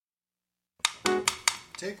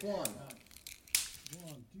Take one. 1,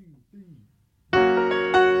 2, 3.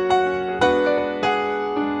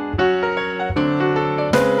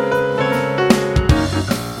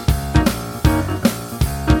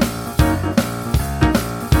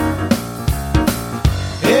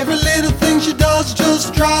 Every little thing she does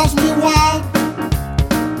just drives me wild.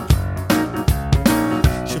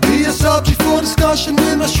 She'll be a subject for discussion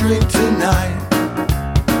with my shrink tonight.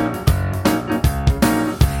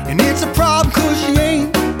 And it's a problem cause she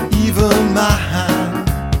ain't even mine.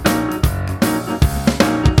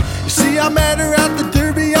 You see, I met her at the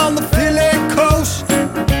Derby on the Philly coast.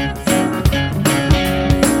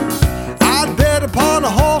 I'd bet upon a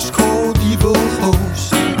horse called Evil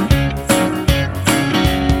Host.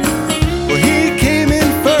 Well, he came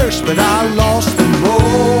in first, but I lost the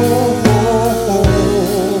most.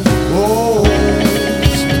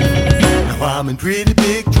 Now I'm in pretty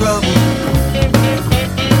big trouble.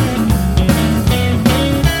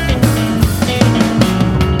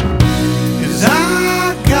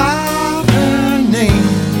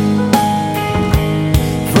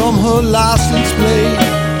 Her license plate.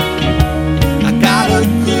 I got a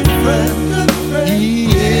good friend. He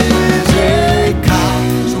is a cop.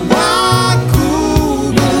 So I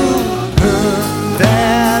Googled her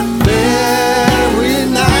that very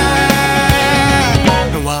night.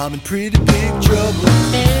 Now I'm in pretty big trouble.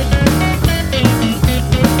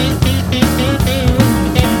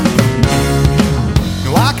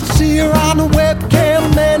 Now I can see her on the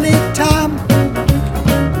webcam anytime.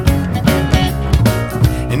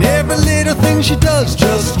 Every little thing she does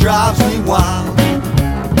just drives me wild.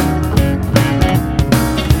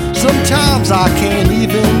 Sometimes I can't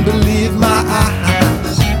even believe my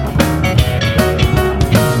eyes.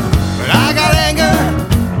 But I got anger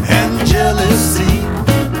and jealousy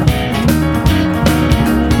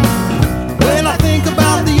when I think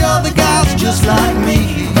about the other guys just like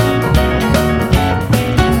me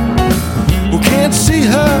who can't see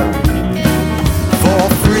her for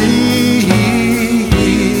free.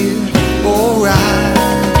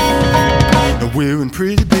 We're in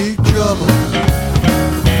pretty big trouble.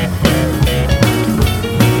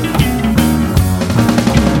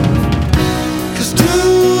 Cause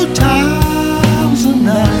 2 times a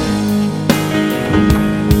night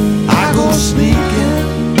I go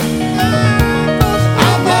sneaking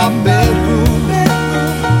out my bedroom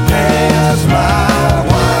past my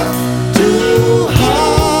wife to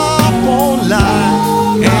hop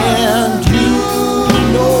online, and you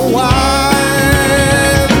know why.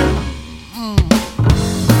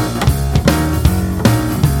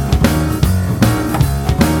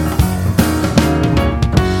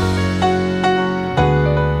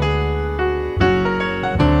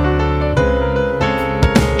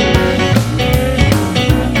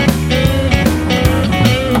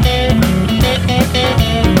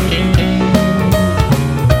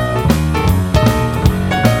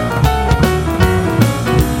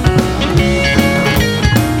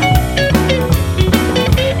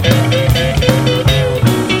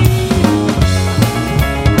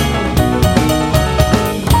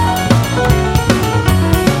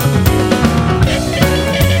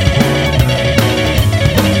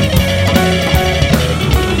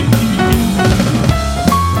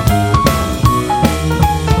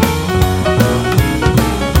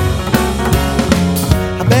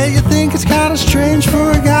 It's kinda strange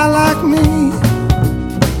for a guy like me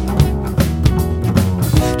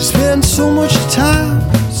to spend so much time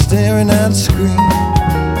staring at a screen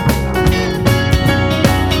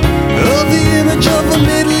of the image of a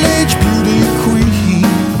middle-aged beauty queen.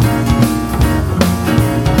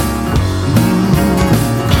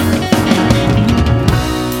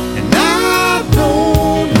 And I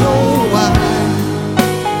don't know why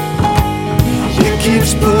it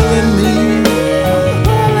keeps pulling me.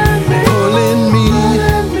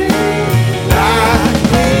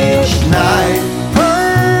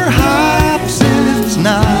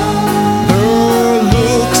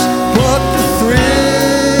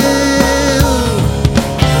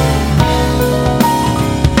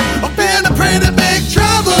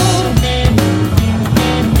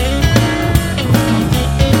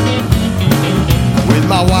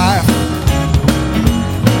 My wife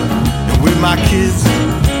and with my kids,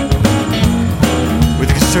 with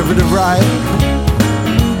the conservative right,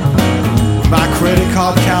 my credit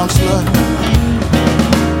card counselor.